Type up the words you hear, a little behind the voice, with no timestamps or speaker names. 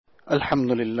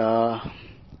الحمد لله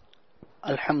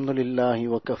الحمد لله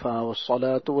وكفى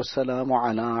والصلاة والسلام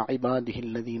على عباده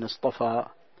الذين اصطفى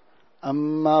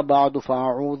أما بعد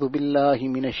فأعوذ بالله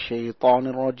من الشيطان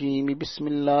الرجيم بسم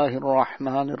الله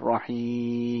الرحمن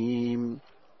الرحيم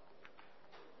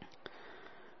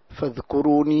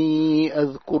فاذكروني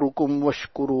أذكركم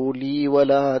واشكروا لي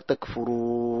ولا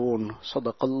تكفرون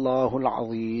صدق الله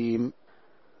العظيم.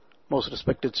 Most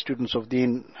respected students of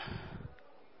Deen,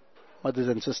 mothers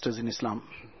and sisters in Islam,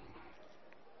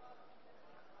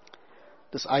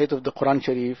 this ayat of the Quran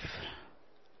Sharif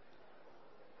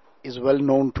is well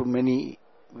known to many.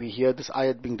 We hear this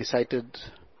ayat being recited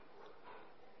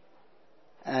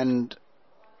and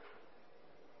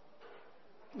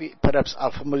we perhaps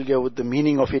are familiar with the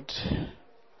meaning of it,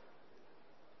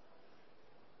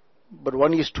 but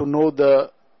one is to know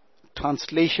the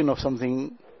translation of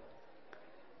something,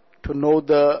 to know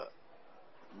the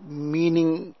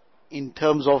meaning in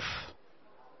terms of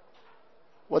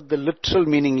what the literal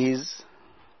meaning is,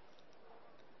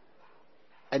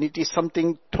 and it is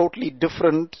something totally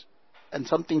different and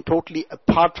something totally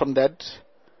apart from that,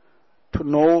 to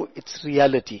know its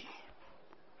reality,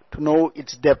 to know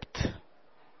its depth.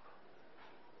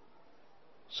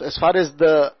 So as far as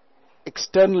the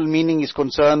external meaning is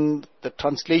concerned, the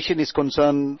translation is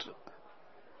concerned,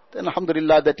 then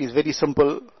alhamdulillah, that is very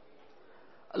simple.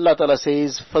 Allah Ta'ala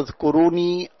says,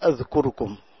 فَاذْكُرُونِي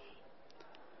أَذْكُرُكُمْ,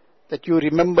 that you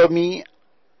remember me,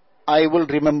 I will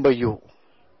remember you.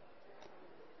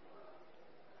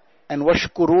 And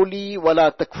وَاشْكُرُوا لِي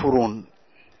وَلَا تَكْفُرُونَ,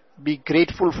 be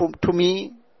grateful to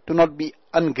me, do not be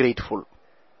ungrateful.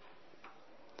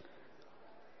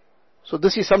 So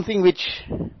this is something which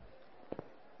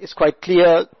is quite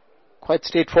clear, quite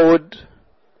straightforward.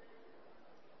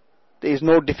 There is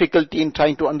no difficulty in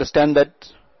trying to understand that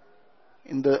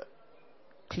in the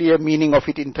clear meaning of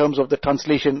it in terms of the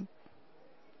translation.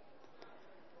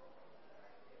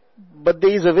 But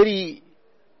there is a very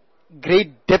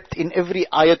great depth in every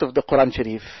ayat of the Quran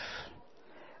Sharif.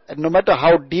 And no matter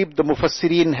how deep the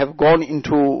Mufassirin have gone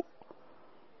into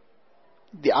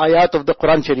the ayat of the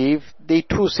Quran Sharif, they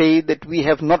too say that we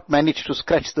have not managed to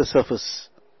scratch the surface.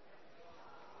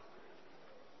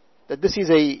 That this is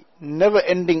a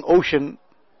never-ending ocean,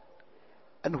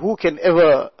 and who can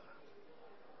ever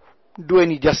do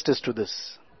any justice to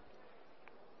this?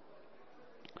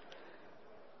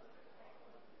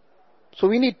 So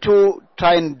we need to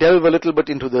try and delve a little bit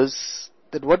into this,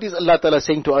 that what is Allah Ta'ala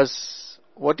saying to us?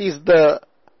 What is the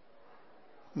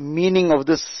meaning of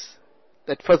this?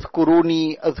 That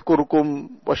فَاذْكُرُونِي أَذْكُرُكُمْ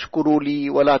وَاشْكُرُوا لِي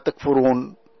وَلَا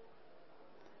تَكْفُرُونَ.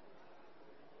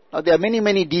 Now there are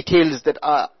many details that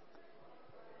are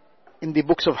in the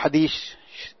books of Hadith,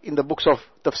 in the books of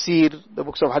Tafsir, the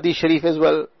books of Hadith Sharif as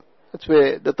well. That's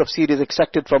where the Tafsir is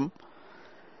extracted from.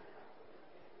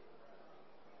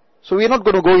 So we are not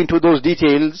going to go into those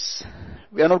details.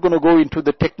 We are not going to go into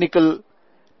the technical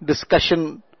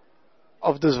discussion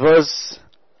of this verse.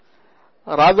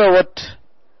 Rather, what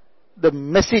the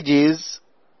message is,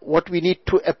 what we need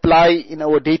to apply in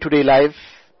our day-to-day life,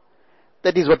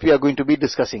 that is what we are going to be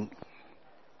discussing.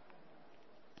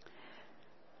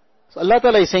 So Allah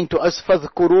Ta'ala is saying to us,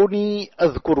 فَاذْكُرُونِي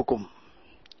أَذْكُرُكُمْ,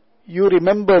 you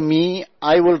remember me,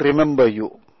 I will remember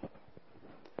you.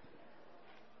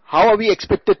 How are we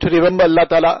expected to remember Allah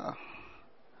Ta'ala?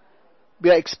 We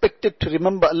are expected to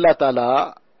remember Allah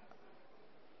Ta'ala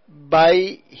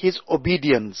by His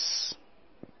obedience.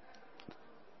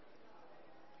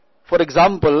 For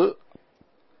example,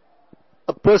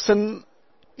 a person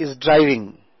is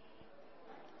driving.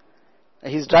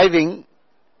 He's driving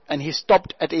and he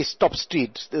stopped at a stop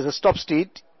street. There's a stop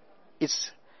street.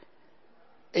 It's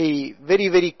a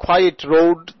very quiet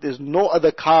road. There's no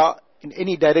other car in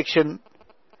any direction.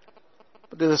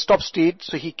 But there's a stop street,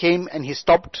 so he came and he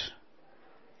stopped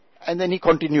and then he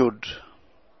continued.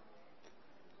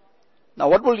 Now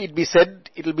what will it be said?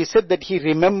 It will be said that he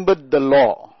remembered the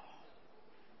law.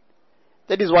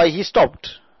 That is why he stopped.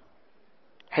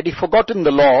 Had he forgotten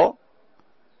the law,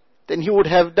 then he would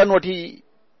have done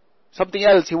something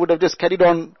else. He would have just carried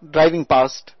on driving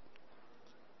past.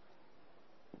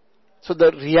 So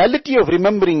the reality of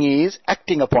remembering is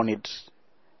acting upon it.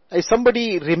 If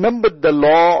somebody remembered the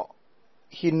law,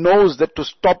 he knows that to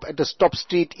stop at a stop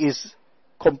street is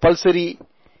compulsory.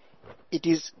 It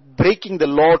is breaking the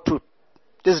law to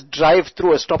just drive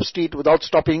through a stop street without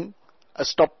stopping. A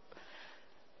stop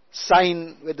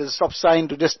sign, where there's a stop sign,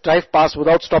 to just drive past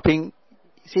without stopping.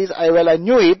 He says, I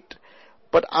knew it,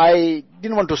 but I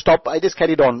didn't want to stop. I just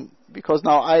carried on because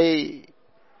now I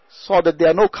saw that there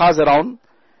are no cars around.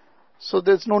 So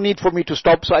there's no need for me to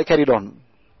stop, so I carried on.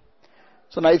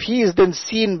 So now if he is then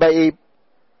seen by a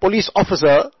police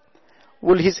officer,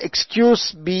 will his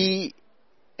excuse be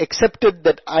accepted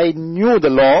that I knew the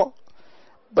law,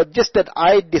 but just that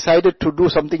I decided to do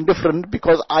something different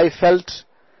because I felt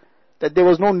that there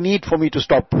was no need for me to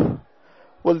stop?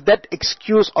 Will that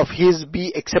excuse of his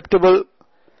be acceptable?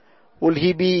 Will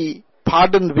he be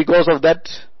pardoned because of that?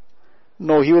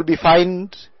 No, he will be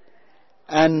fined,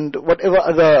 and whatever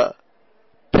other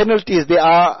penalties there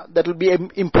are, that will be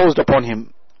imposed upon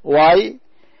him. Why?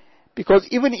 Because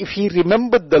even if he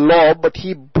remembered the law, but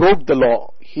he broke the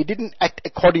law, he didn't act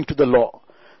according to the law,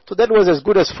 so that was as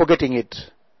good as forgetting it.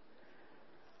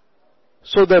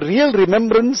 So the real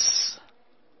remembrance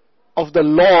of the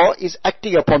law is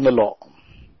acting upon the law.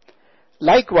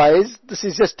 Likewise, this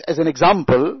is just as an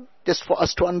example, just for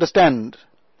us to understand.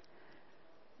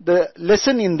 The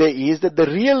lesson in there is that the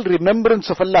real remembrance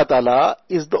of Allah Ta'ala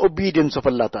is the obedience of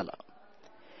Allah Ta'ala.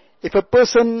 If a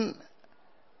person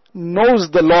knows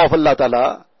the law of Allah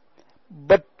Ta'ala,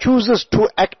 but chooses to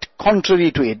act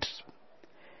contrary to it,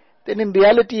 then in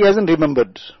reality he hasn't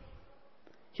remembered.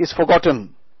 He's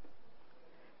forgotten.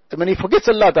 And when he forgets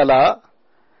Allah Ta'ala,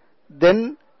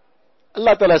 then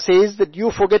Allah Ta'ala says that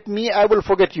you forget me, I will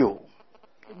forget you.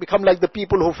 You become like the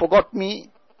people who forgot me,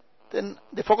 then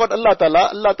they forgot Allah Ta'ala,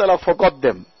 Allah Ta'ala forgot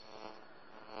them.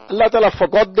 Allah Ta'ala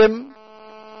forgot them.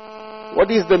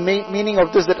 What is the meaning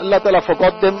of this, that Allah Ta'ala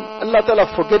forgot them? Allah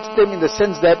Ta'ala forgets them in the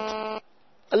sense that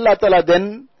Allah Ta'ala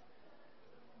then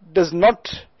does not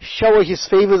shower His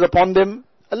favors upon them.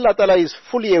 Allah Ta'ala is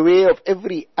fully aware of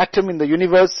every atom in the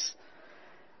universe,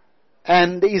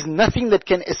 and there is nothing that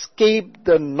can escape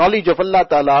the knowledge of Allah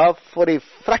Ta'ala for a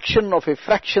fraction of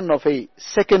a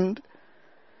second.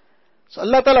 So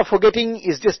Allah Ta'ala forgetting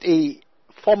is just a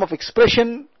form of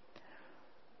expression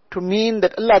to mean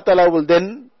that Allah Ta'ala will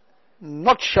then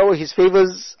not shower His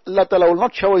favors, Allah Ta'ala will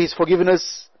not shower His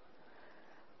forgiveness.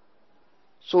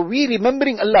 So we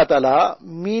remembering Allah Ta'ala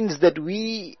means that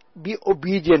we be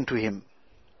obedient to Him.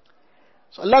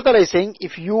 So Allah Ta'ala is saying,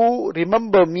 if you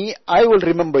remember me, I will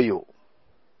remember you.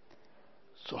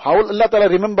 So how will Allah Ta'ala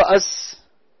remember us?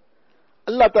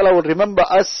 Allah Ta'ala will remember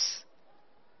us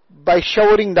by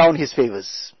showering down His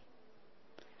favors.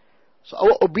 So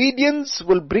our obedience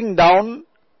will bring down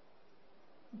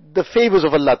the favors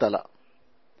of Allah Ta'ala.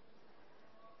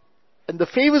 And the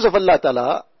favors of Allah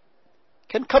Ta'ala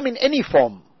can come in any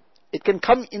form. It can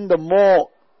come in the more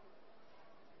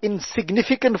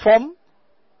insignificant form,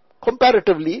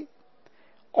 comparatively.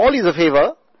 All is a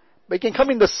favor, but it can come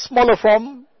in the smaller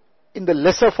form, in the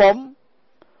lesser form,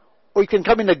 or it can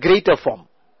come in a greater form.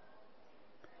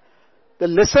 The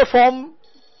lesser form,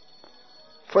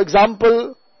 for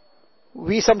example,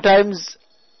 we sometimes,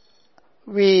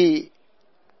 would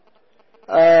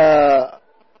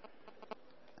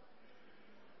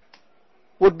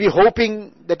be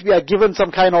hoping that we are given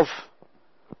some kind of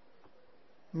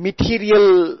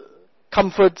material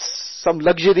comforts, some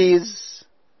luxuries,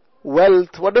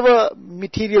 wealth, whatever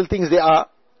material things they are.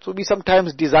 So we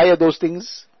sometimes desire those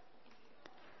things.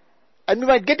 And we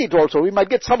might get it also, we might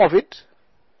get some of it.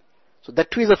 So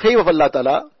that too is a favor of Allah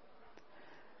Ta'ala.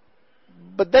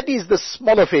 But that is the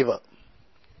smaller favor.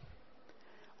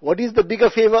 What is the bigger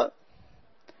favor?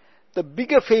 The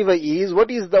bigger favor is,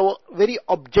 what is the very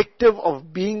objective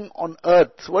of being on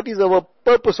earth? What is our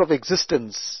purpose of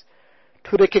existence?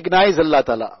 To recognize Allah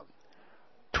Ta'ala,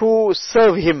 to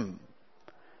serve Him,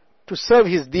 to serve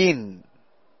His deen,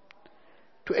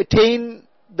 to attain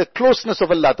the closeness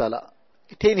of Allah Ta'ala,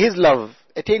 attain His love,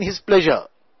 attain His pleasure.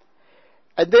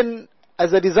 And then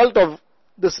as a result of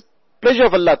this pleasure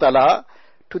of Allah Ta'ala,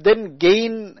 to then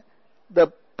gain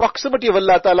the proximity of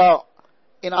Allah Ta'ala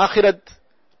in Akhirat,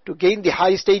 to gain the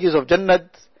high stages of Jannat,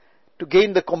 to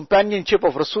gain the companionship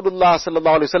of Rasulullah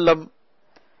Sallallahu Alaihi Wasallam.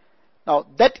 Now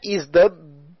that is the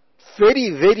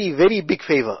very, very, very big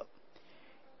favor.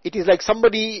 It is like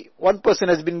one person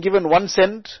has been given 1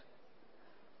 cent,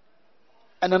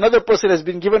 and another person has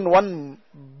been given 1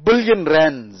 billion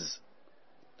rands.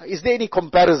 Now, is there any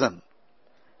comparison?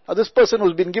 Now this person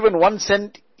who's been given 1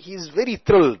 cent, he is very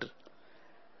thrilled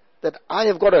that I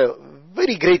have got a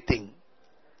very great thing.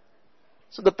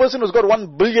 So the person who's got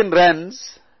 1 billion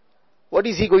rands, what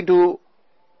is he going to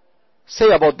say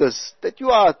about this? That you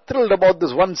are thrilled about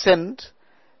this 1 cent,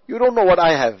 you don't know what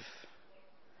I have.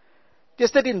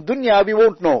 Just that in dunya we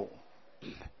won't know.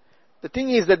 The thing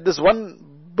is that this 1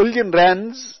 billion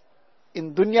rands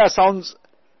in dunya sounds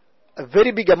a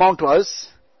very big amount to us,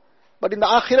 but in the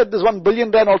akhirat this 1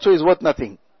 billion rand also is worth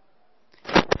nothing.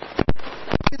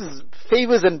 These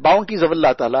favors and bounties of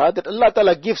Allah Ta'ala, that Allah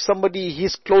Ta'ala gives somebody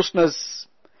His closeness,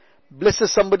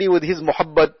 blesses somebody with His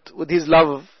muhabbat, with His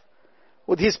love,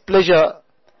 with His pleasure,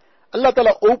 Allah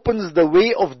Ta'ala opens the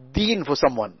way of deen for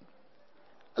someone.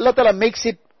 Allah Ta'ala makes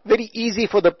it very easy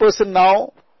for the person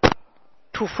now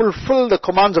to fulfill the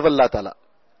commands of Allah Ta'ala.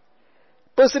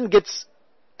 Person gets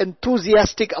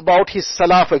enthusiastic about his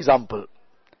salah, for example.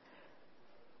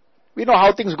 We know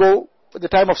how things go when the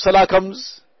time of salah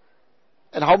comes,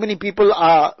 and how many people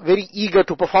are very eager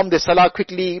to perform their salah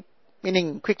quickly,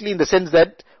 meaning quickly in the sense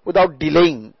that without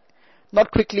delaying,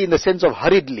 not quickly in the sense of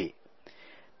hurriedly,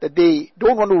 that they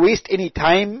don't want to waste any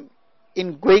time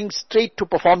in going straight to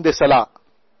perform their salah.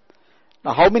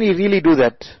 Now how many really do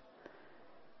that?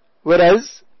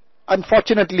 Whereas,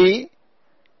 unfortunately,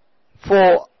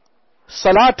 for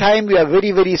salah time we are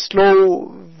very, very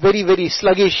slow, very, very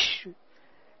sluggish.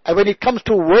 And when it comes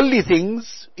to worldly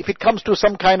things, if it comes to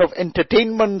some kind of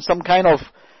entertainment, some kind of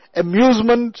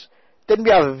amusement, then we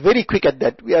are very quick at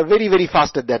that. We are very, very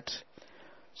fast at that.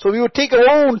 So we would take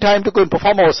our own time to go and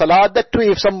perform our salah. That too,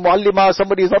 if some muallima,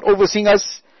 somebody is not overseeing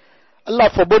us, Allah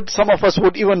forbid, some of us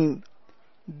would even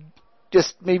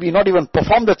just maybe not even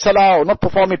perform that salah, or not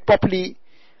perform it properly,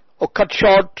 or cut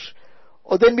short.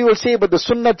 Or then we will say, but the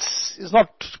sunnats is not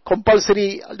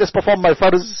compulsory, I'll just perform my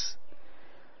farz.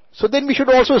 So then we should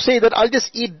also say that I'll just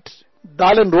eat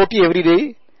dal and roti every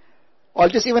day, or I'll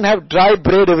just even have dry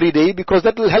bread every day, because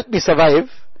that will help me survive.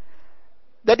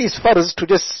 That is farz, to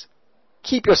just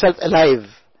keep yourself alive.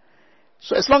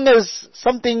 So as long as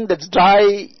something that's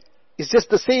dry is just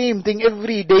the same thing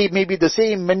every day, maybe the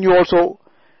same menu also,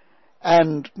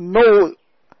 and no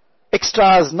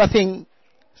extras, nothing,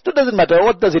 so it doesn't matter.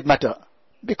 What does it matter?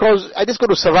 Because I just got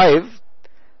to survive,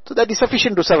 so that is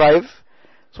sufficient to survive.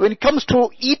 So when it comes to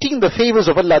eating the favors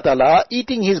of Allah Ta'ala,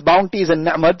 eating His bounties and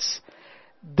ni'mats,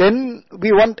 then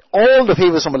we want all the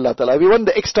favors from Allah Ta'ala. We want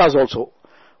the extras also.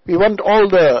 We want all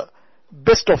the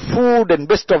best of food and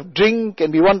best of drink,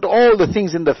 and we want all the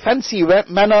things in the fancy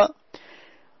manner.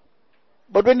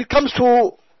 But when it comes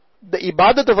to the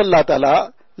ibadat of Allah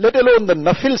Ta'ala, let alone the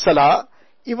nafil salah,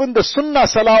 even the sunnah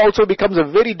salah also becomes a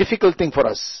very difficult thing for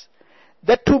us.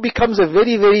 That too becomes a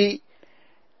very, very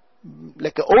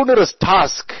like an onerous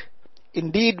task.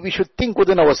 Indeed, we should think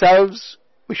within ourselves,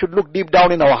 we should look deep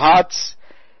down in our hearts,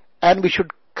 and we should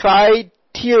cry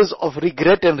tears of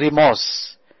regret and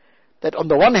remorse. That on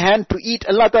the one hand, to eat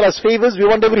Allah Ta'ala's favors, we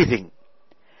want everything.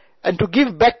 And to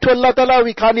give back to Allah Ta'ala,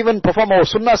 we can't even perform our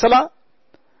sunnah salah.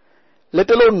 Let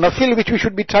alone nafil, which we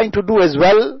should be trying to do as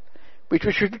well, which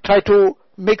we should try to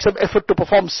make some effort to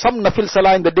perform some nafil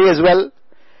salah in the day as well.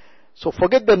 So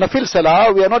forget the nafil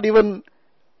salah, we are not even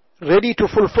ready to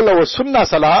fulfill our sunnah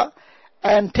salah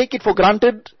and take it for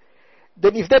granted.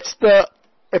 Then if that's the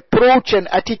approach and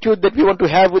attitude that we want to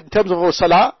have in terms of our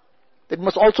salah, then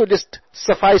must also just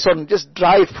suffice on just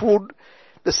dry food,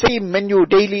 the same menu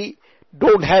daily,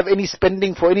 don't have any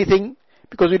spending for anything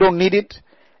because we don't need it,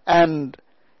 and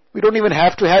we don't even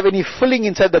have to have any filling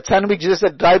inside that sandwich, just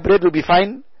that dry bread will be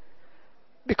fine,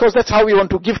 because that's how we want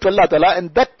to give to Allah Ta'ala.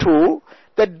 And that too,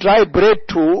 that dry bread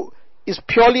too, is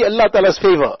purely Allah Ta'ala's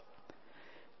favor.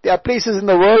 There are places in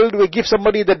the world where give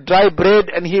somebody that dry bread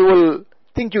and he will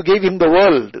think you gave him the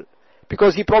world,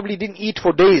 because he probably didn't eat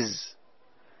for days.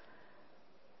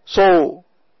 So,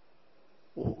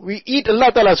 we eat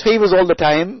Allah Ta'ala's favors all the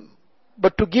time,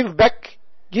 but to give back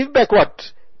what?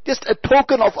 Just a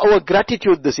token of our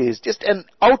gratitude, this is. Just an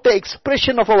outer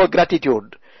expression of our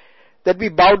gratitude. That we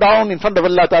bow down in front of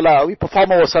Allah Ta'ala, we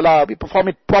perform our salah, we perform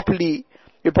it properly,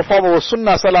 we perform our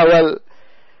sunnah salah well,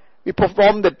 we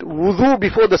perform that wudu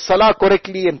before the salah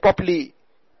correctly and properly,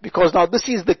 because now this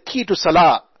is the key to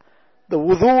salah. The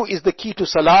wudu is the key to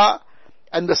salah,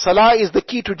 and the salah is the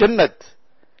key to Jannat.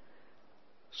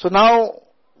 So now,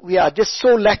 we are just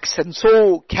so lax and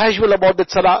so casual about that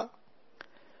salah.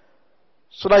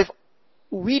 So now if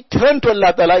we turn to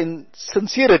Allah Ta'ala in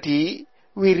sincerity,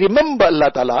 we remember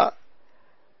Allah Ta'ala,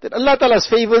 then Allah Ta'ala's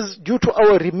favors, due to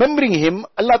our remembering Him,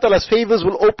 Allah Ta'ala's favors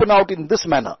will open out in this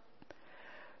manner.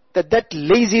 That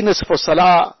laziness for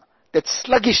salah, that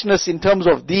sluggishness in terms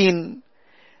of deen,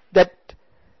 that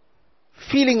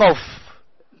feeling of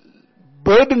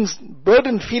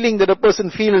burden feeling that a person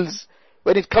feels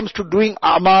when it comes to doing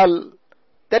a'mal,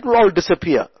 that will all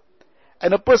disappear.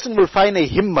 And a person will find a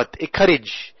himmat, a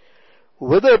courage.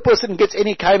 Whether a person gets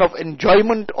any kind of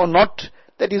enjoyment or not,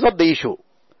 that is not the issue.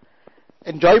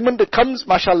 Enjoyment that comes,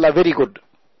 mashallah, very good.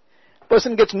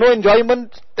 Person gets no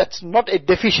enjoyment, that's not a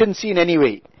deficiency in any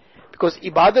way. Because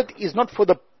ibadat is not for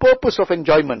the purpose of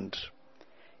enjoyment.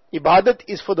 Ibadat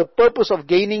is for the purpose of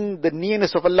gaining the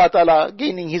nearness of Allah Ta'ala,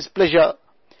 gaining His pleasure.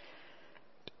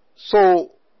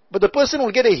 So, but the person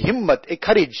will get a himmat, a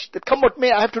courage, that come what may,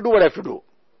 I have to do what I have to do.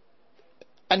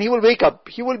 And he will wake up.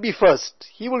 He will be first.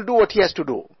 He will do what he has to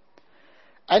do.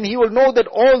 And he will know that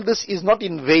all this is not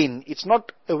in vain. It's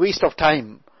not a waste of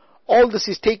time. All this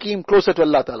is taking him closer to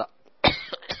Allah Ta'ala.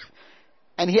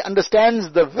 And he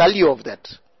understands the value of that.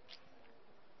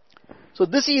 So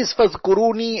this is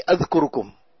فَاذْكُرُونِي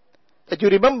أَذْكُرُكُمْ. That you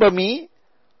remember me,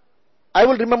 I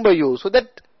will remember you. So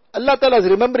that Allah Ta'ala is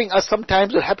remembering us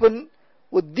sometimes will happen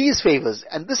with these favors.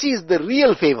 And this is the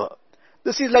real favor.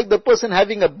 This is like the person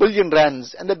having R1 billion,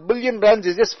 and that R1 billion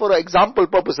is just for example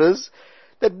purposes.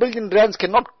 That R1 billion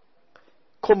cannot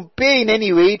compare in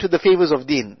any way to the favors of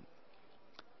deen.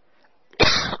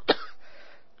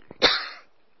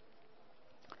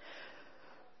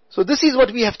 So this is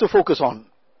what we have to focus on.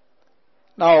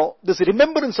 Now, this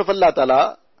remembrance of Allah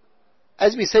Ta'ala,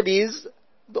 as we said, is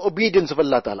the obedience of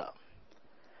Allah Ta'ala.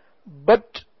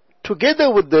 But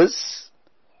together with this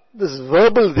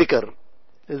verbal zikr,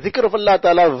 the zikr of Allah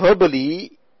Ta'ala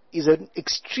verbally is an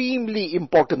extremely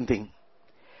important thing.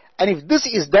 And if this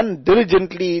is done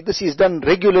diligently, this is done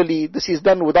regularly, this is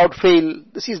done without fail,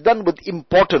 this is done with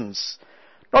importance,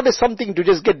 not as something to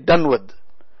just get done with,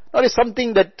 not as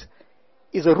something that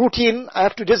is a routine, I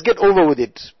have to just get over with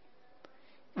it.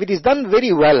 If it is done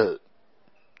very well,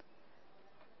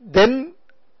 then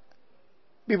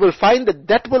we will find that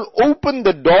that will open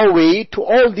the doorway to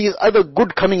all these other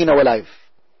good coming in our life.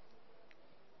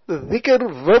 The zikr,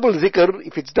 verbal zikr,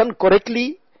 if it's done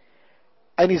correctly,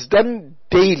 and is done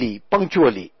daily,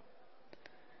 punctually,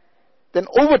 then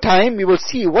over time we will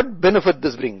see what benefit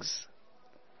this brings.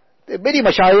 There are many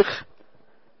mashayikh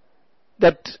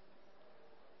that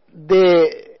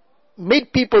they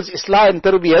made people's islah and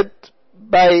tarbiyat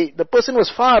by the person was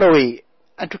far away,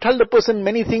 and to tell the person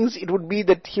many things, it would be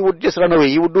that he would just run away,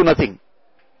 he would do nothing.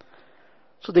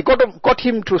 So they got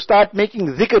him to start making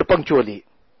zikr punctually.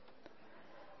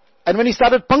 And when he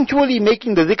started punctually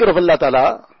making the zikr of Allah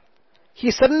Ta'ala, he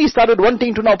suddenly started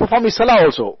wanting to now perform his salah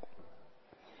also.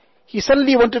 He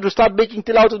suddenly wanted to start making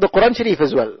tilawat of the Quran Sharif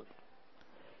as well.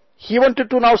 He wanted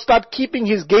to now start keeping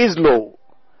his gaze low,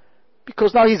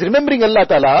 because now he's remembering Allah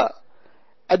Ta'ala,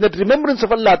 and that remembrance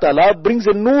of Allah Ta'ala brings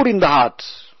a nur in the heart.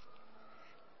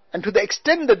 And to the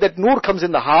extent that that nur comes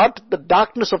in the heart, the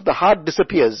darkness of the heart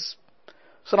disappears.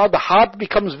 So now the heart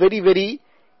becomes very, very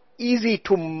easy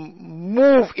to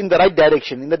move in the right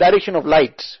direction, in the direction of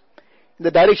light, in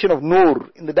the direction of nur,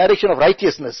 in the direction of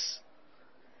righteousness.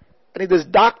 And if there's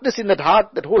darkness in that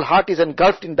heart, that whole heart is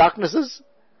engulfed in darknesses,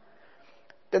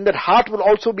 then that heart will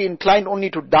also be inclined only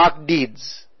to dark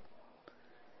deeds.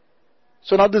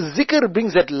 So now the zikr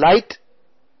brings that light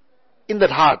in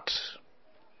that heart.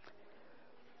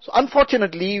 So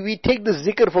unfortunately, we take the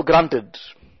zikr for granted.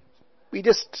 We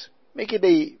just make it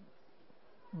a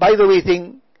by the way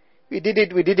thing. We did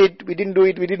it, we didn't do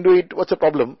it, what's the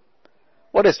problem?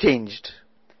 What has changed?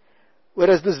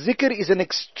 Whereas the zikr is an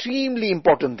extremely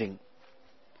important thing.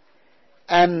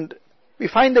 And we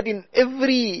find that in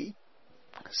every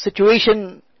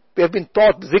situation we have been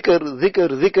taught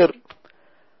zikr.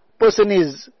 Person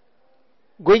is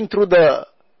going through the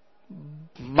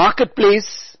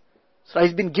marketplace, so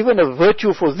he's been given a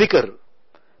virtue for zikr.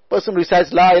 Person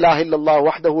recites La ilaha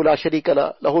illallah wahdahu la sharika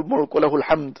la lahul mulk wa lahul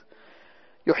hamd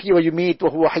yuhyi wa yumeet wa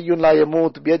huwa hayyun la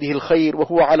yamut biyadihi al-khayr wa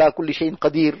huwa ala kulli shay'in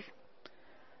qadir.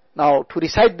 Now, to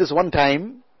recite this one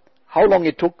time, how long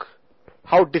it took?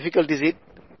 How difficult is it?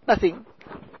 Nothing.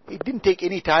 It didn't take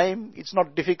any time. It's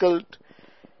not difficult.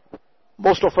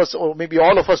 Most of us, or maybe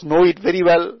all of us, know it very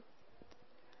well.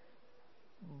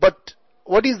 But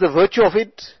what is the virtue of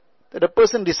it? That a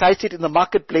person recites it in the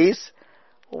marketplace,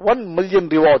 1 million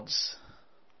rewards.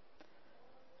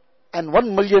 And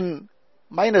 1 million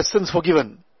minor sins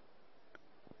forgiven.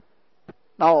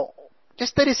 Now,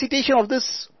 just the recitation of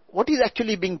this, what is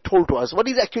actually being told to us? What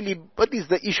is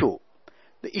the issue?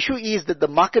 The issue is that the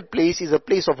marketplace is a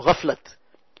place of ghaflat.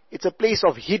 It's a place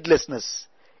of heedlessness.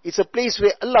 It's a place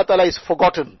where Allah Ta'ala is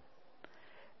forgotten.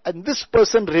 And this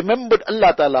person remembered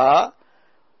Allah Ta'ala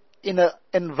in an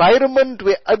environment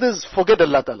where others forget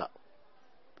Allah Ta'ala.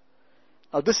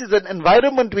 Now this is an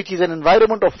environment which is an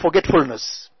environment of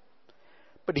forgetfulness.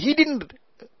 But he didn't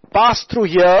pass through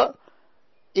here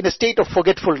in a state of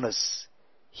forgetfulness.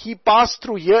 He passed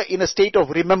through here in a state of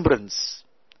remembrance.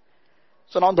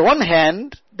 So now on the one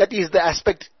hand, that is the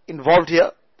aspect involved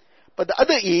here. But the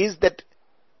other is that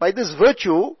by this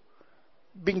virtue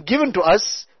being given to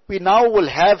us, we now will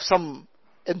have some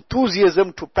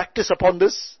enthusiasm to practice upon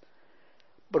this.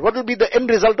 But what will be the end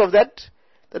result of that?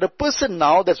 That a person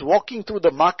now that's walking through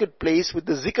the marketplace with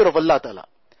the zikr of Allah Ta'ala.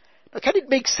 Now can it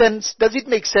make sense? Does it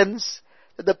make sense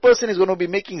that the person is going to be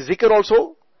making zikr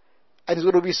also and is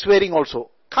going to be swearing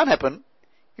also? Can't happen.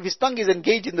 If his tongue is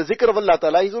engaged in the zikr of Allah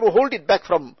Ta'ala, he's going to hold it back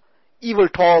from evil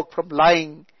talk, from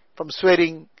lying, from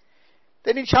swearing.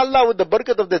 Then inshallah, with the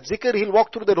barakat of that zikr, he'll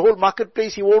walk through the whole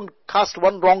marketplace, he won't cast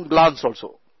one wrong glance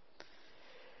also.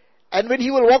 And when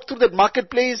he will walk through that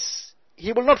marketplace,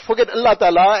 he will not forget Allah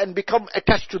Ta'ala and become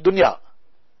attached to dunya.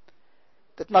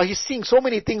 That now he's seeing so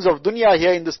many things of dunya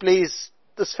here in this place,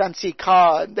 this fancy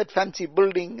car, and that fancy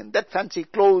building, and that fancy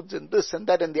clothes, and this and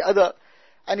that and the other.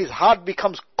 And his heart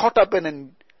becomes caught up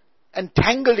and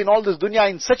entangled in all this dunya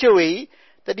in such a way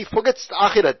that he forgets the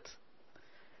akhirat.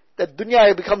 That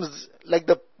dunya becomes like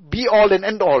the be-all and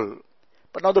end-all.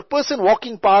 But now the person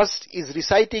walking past is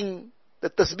reciting the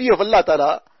tasbih of Allah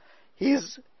Ta'ala, he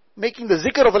is making the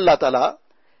zikr of Allah Ta'ala,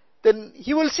 then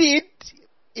he will see it.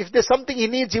 If there's something he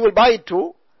needs, he will buy it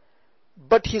too.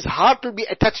 But his heart will be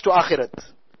attached to akhirat.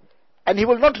 And he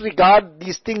will not regard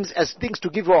these things as things to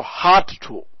give your heart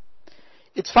to.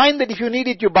 It's fine that if you need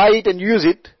it, you buy it and use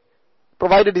it,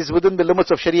 provided it's within the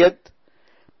limits of Shariat.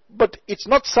 But it's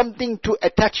not something to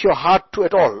attach your heart to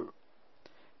at all.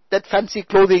 That fancy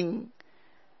clothing,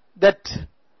 that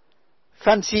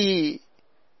fancy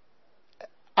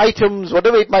items,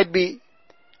 whatever it might be,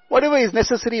 whatever is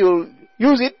necessary, you'll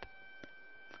use it.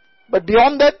 But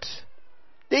beyond that,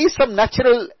 there is some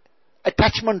natural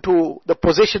attachment to the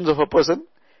possessions of a person,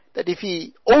 that if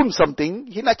he owns something,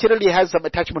 he naturally has some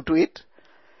attachment to it.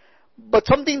 But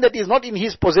something that is not in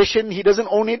his possession, he doesn't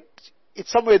own it,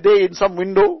 it's somewhere there in some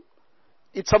window,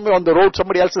 it's somewhere on the road,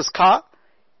 somebody else's car,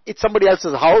 it's somebody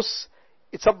else's house,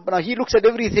 now he looks at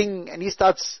everything and he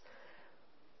starts,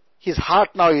 his heart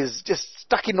now is just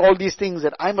stuck in all these things,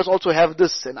 that I must also have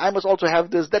this, and I must also have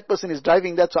this, that person is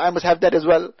driving that, so I must have that as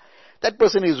well. That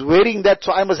person is wearing that,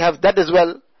 so I must have that as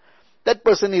well. That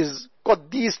person is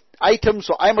got these items,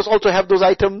 so I must also have those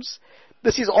items.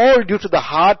 This is all due to the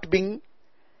heart being,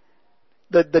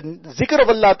 the zikr of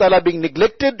Allah Ta'ala being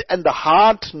neglected, and the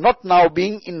heart not now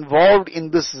being involved in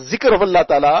this zikr of Allah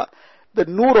Ta'ala. The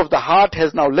nur of the heart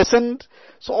has now lessened,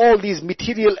 so all these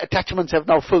material attachments have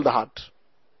now filled the heart.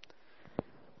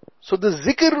 So the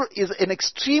zikr is an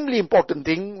extremely important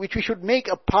thing which we should make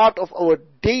a part of our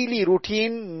daily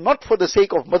routine, not for the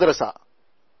sake of madrasa,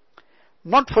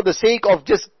 not for the sake of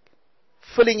just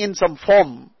filling in some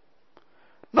form,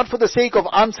 not for the sake of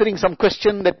answering some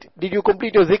question that, did you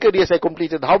complete your zikr? Yes, I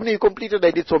completed. How many you completed?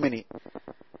 I did so many.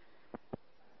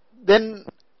 Then,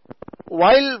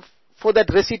 while for that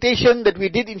recitation that we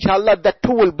did, inshallah, that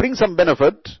too will bring some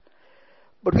benefit,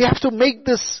 but we have to make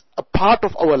this a part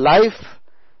of our life.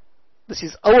 This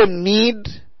is our need,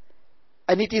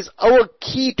 and it is our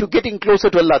key to getting closer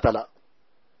to Allah Ta'ala.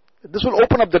 This will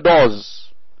open up the doors.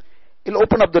 It'll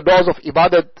open up the doors of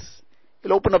ibadat.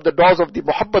 It'll open up the doors of the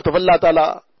muhabbat of Allah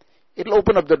Ta'ala. It'll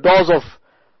open up the doors of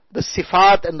the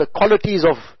sifat and the qualities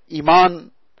of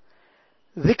iman.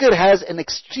 Zikr has an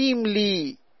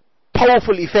extremely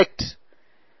powerful effect.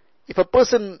 If a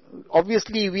person,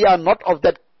 obviously we are not of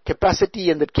that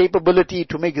capacity and that capability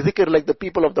to make zikr like the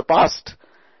people of the past.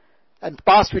 And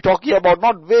past we're talking about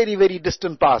not very, very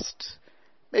distant past.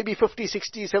 Maybe 50,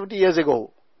 60, 70 years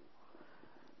ago.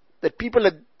 That people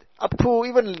had, up to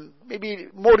even maybe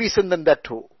more recent than that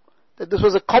too. That this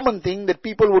was a common thing that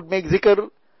people would make zikr,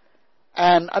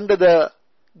 and under the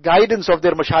guidance of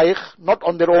their mashayikh, not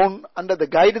on their own, under the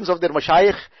guidance of their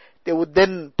mashayikh, they would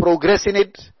then progress in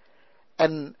it.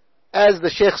 And as the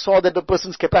sheikh saw that the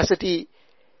person's capacity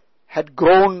had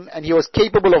grown and he was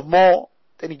capable of more,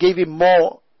 then he gave him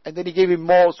more, and then he gave him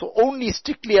more. So only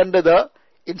strictly under the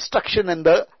instruction and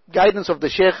the guidance of the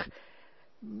sheikh.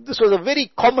 This was a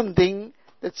very common thing,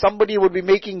 that somebody would be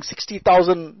making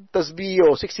 60,000 tasbih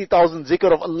or 60,000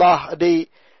 zikr of Allah a day,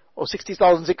 or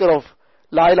 60,000 zikr of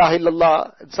La ilaha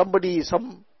illallah, and somebody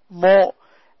some more,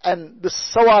 and the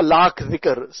sawa lakh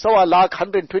zikr, sawa lakh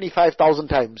 125,000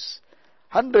 times.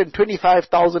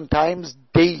 125,000 times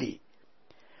daily.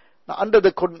 Now under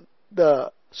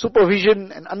the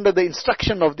supervision and under the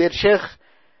instruction of their sheikh,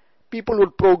 people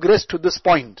would progress to this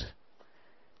point,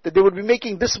 that they would be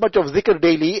making this much of zikr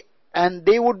daily, and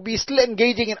they would be still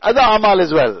engaging in other amal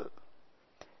as well,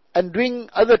 and doing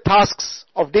other tasks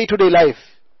of day-to-day life.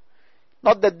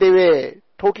 Not that they were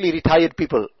totally retired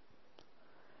people.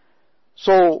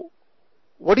 So,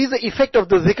 what is the effect of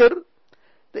the zikr?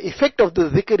 The effect of the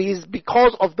zikr is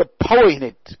because of the power in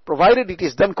it. Provided it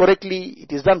is done correctly,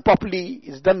 it is done properly,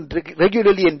 it is done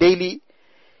regularly and daily.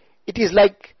 It is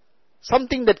like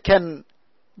something that can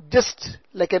just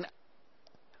like an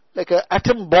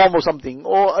atom bomb or something,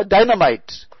 or a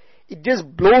dynamite. It just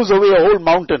blows away a whole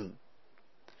mountain.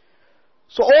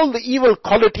 So all the evil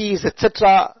qualities,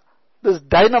 etc., this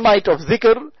dynamite of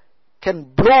zikr can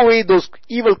blow away those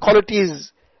evil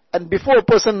qualities And before a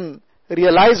person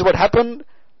realizes what happened,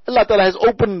 Allah Ta'ala has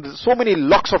opened so many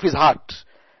locks of his heart.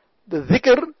 The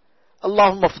Zikr,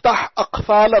 Allahumma ftah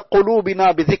aqfala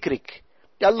qulubina bi dhikrik.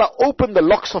 Ya Allah, open the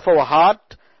locks of our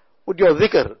heart with your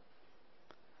Zikr.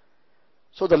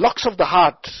 So the locks of the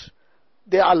heart,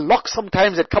 there are locks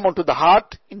sometimes that come onto the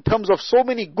heart in terms of so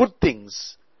many good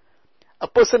things. A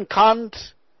person can't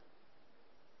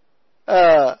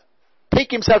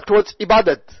take himself towards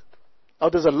ibadat. Now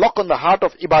there's a lock on the heart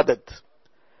of ibadat.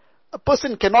 A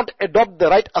person cannot adopt the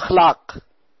right akhlaq.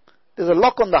 There's a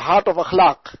lock on the heart of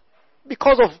akhlaq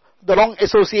because of the wrong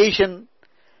association,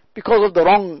 because of the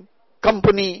wrong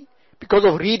company, because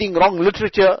of reading wrong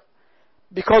literature,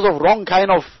 because of wrong kind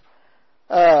of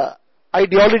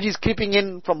ideologies creeping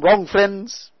in from wrong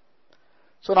friends.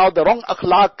 So now the wrong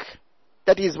akhlaq,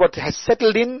 that is what has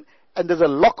settled in, and there's a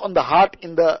lock on the heart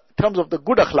in the terms of the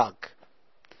good akhlaq.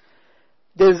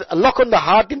 There's a lock on the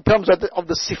heart in terms of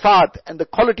the sifat and the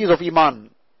qualities of iman.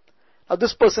 Now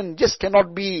this person just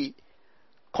cannot be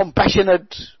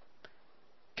compassionate,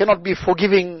 cannot be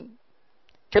forgiving,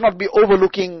 cannot be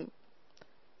overlooking,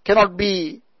 cannot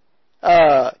be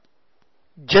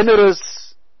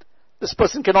generous. This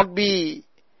person cannot be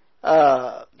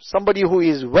somebody who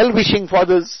is well-wishing for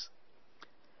others.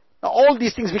 Now all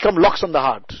these things become locks on the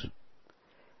heart.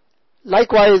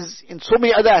 Likewise, in so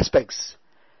many other aspects.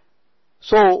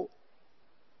 So,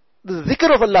 the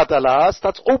Zikr of Allah Ta'ala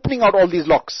starts opening out all these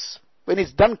locks. When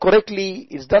it's done correctly,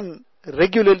 it's done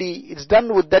regularly, it's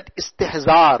done with that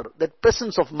istihzar, that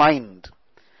presence of mind.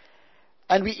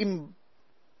 And we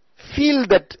feel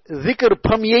that Zikr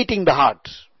permeating the heart.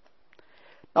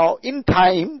 Now, in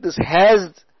time, this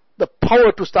has the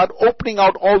power to start opening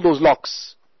out all those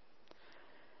locks.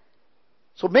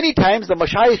 So many times the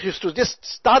mashayikh used to just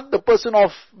start the person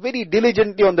off very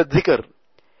diligently on the Zikr.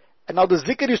 And now the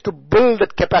Zikr used to build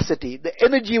that capacity. The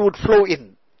energy would flow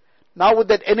in. Now with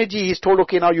that energy, he's told,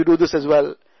 okay, now you do this as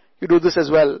well. You do this as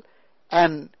well.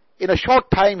 And in a short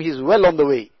time, he's well on the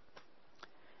way.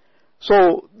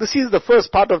 So this is the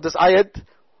first part of this ayat.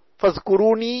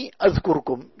 فَاذْكُرُونِي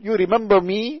أَذْكُرْكُمْ. You remember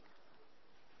me,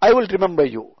 I will remember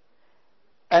you.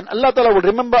 And Allah Ta'ala will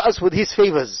remember us with His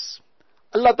favors.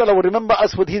 Allah Ta'ala will remember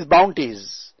us with His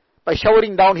bounties, by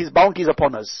showering down His bounties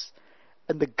upon us.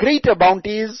 And the greater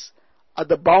bounties are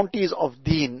the bounties of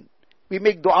deen. We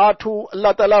make dua to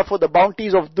Allah Ta'ala for the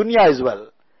bounties of dunya as well.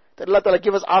 That Allah Ta'ala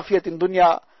give us afiyat in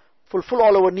dunya, fulfill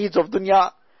all our needs of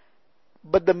dunya.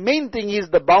 But the main thing is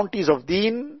the bounties of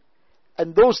deen,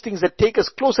 and those things that take us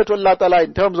closer to Allah Ta'ala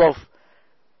in terms of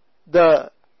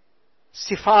the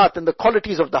sifat and the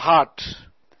qualities of the heart.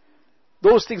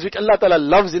 Those things which Allah Ta'ala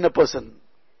loves in a person.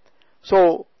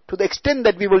 So, to the extent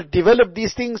that we will develop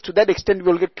these things, to that extent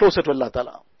we will get closer to Allah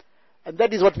Ta'ala. And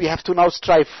that is what we have to now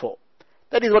strive for.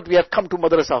 That is what we have come to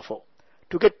madrasa for.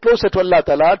 To get closer to Allah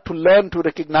Ta'ala, to learn to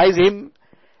recognize Him,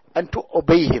 and to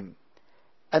obey Him.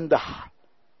 And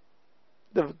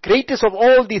the greatest of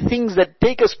all the things that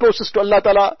take us closest to Allah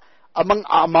Ta'ala, among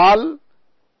a'mal,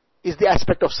 is the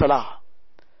aspect of salah.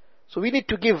 So we need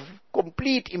to give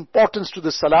complete importance to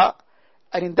the salah,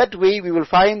 and in that way we will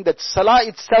find that salah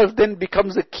itself then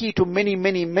becomes the key to many,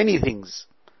 many, many things.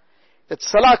 That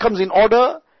salah comes in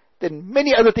order, then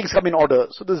many other things come in order.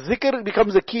 So the zikr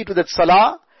becomes the key to that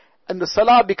salah, and the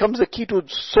salah becomes the key to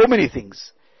so many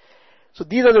things. So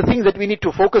these are the things that we need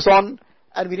to focus on,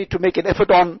 and we need to make an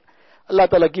effort on. Allah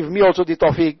Ta'ala give me also the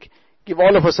tawfiq, give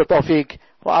all of us the tawfiq.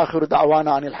 Wa akhiru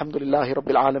da'wana anil hamdulillahi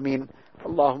rabbil alameen.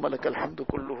 Allahumma lakal hamdu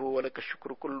kulluhu wa lakal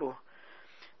shukru kulluhu.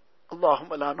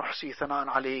 اللهم لا نحصي ثناء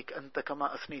عليك أنت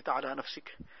كما أثنيت على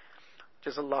نفسك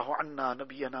جزا الله عنا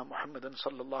نبينا محمدا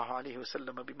صلى الله عليه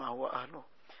وسلم بما هو أهله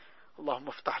اللهم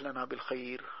افتح لنا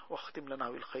بالخير واختم لنا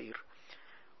بالخير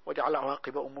واجعل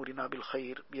عواقب أمورنا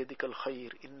بالخير بيدك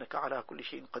الخير إنك على كل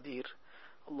شيء قدير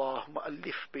اللهم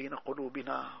ألف بين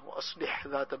قلوبنا وأصلح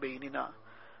ذات بيننا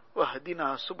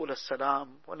واهدنا سبل السلام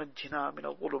ونجنا من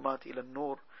الظلمات إلى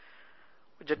النور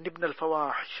وجنبنا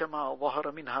الفواحش ما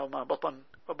ظهر منها وما بطن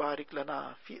وبارك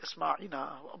لنا في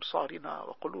أسماعنا وأبصارنا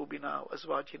وقلوبنا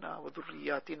وأزواجنا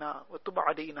وذرياتنا وتب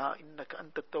علينا إنك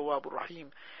أنت التواب الرحيم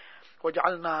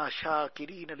واجعلنا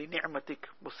شاكرين لنعمتك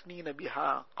مثنين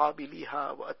بها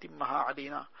قابليها وأتمها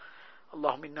علينا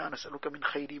اللهم إنا نسألك من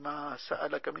خير ما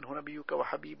سألك منه نبيك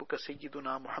وحبيبك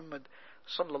سيدنا محمد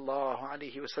صلى الله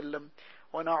عليه وسلم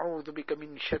ونعوذ بك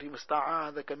من شر ما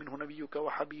استعاذك منه نبيك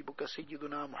وحبيبك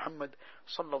سيدنا محمد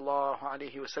صلى الله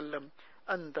عليه وسلم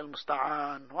أنت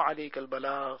المستعان وعليك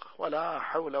البلاغ ولا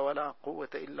حول ولا قوة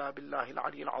إلا بالله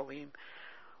العلي العظيم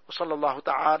وصلى الله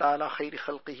تعالى على خير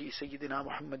خلقه سيدنا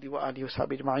محمد وآله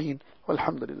وصحبه أجمعين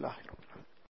والحمد لله.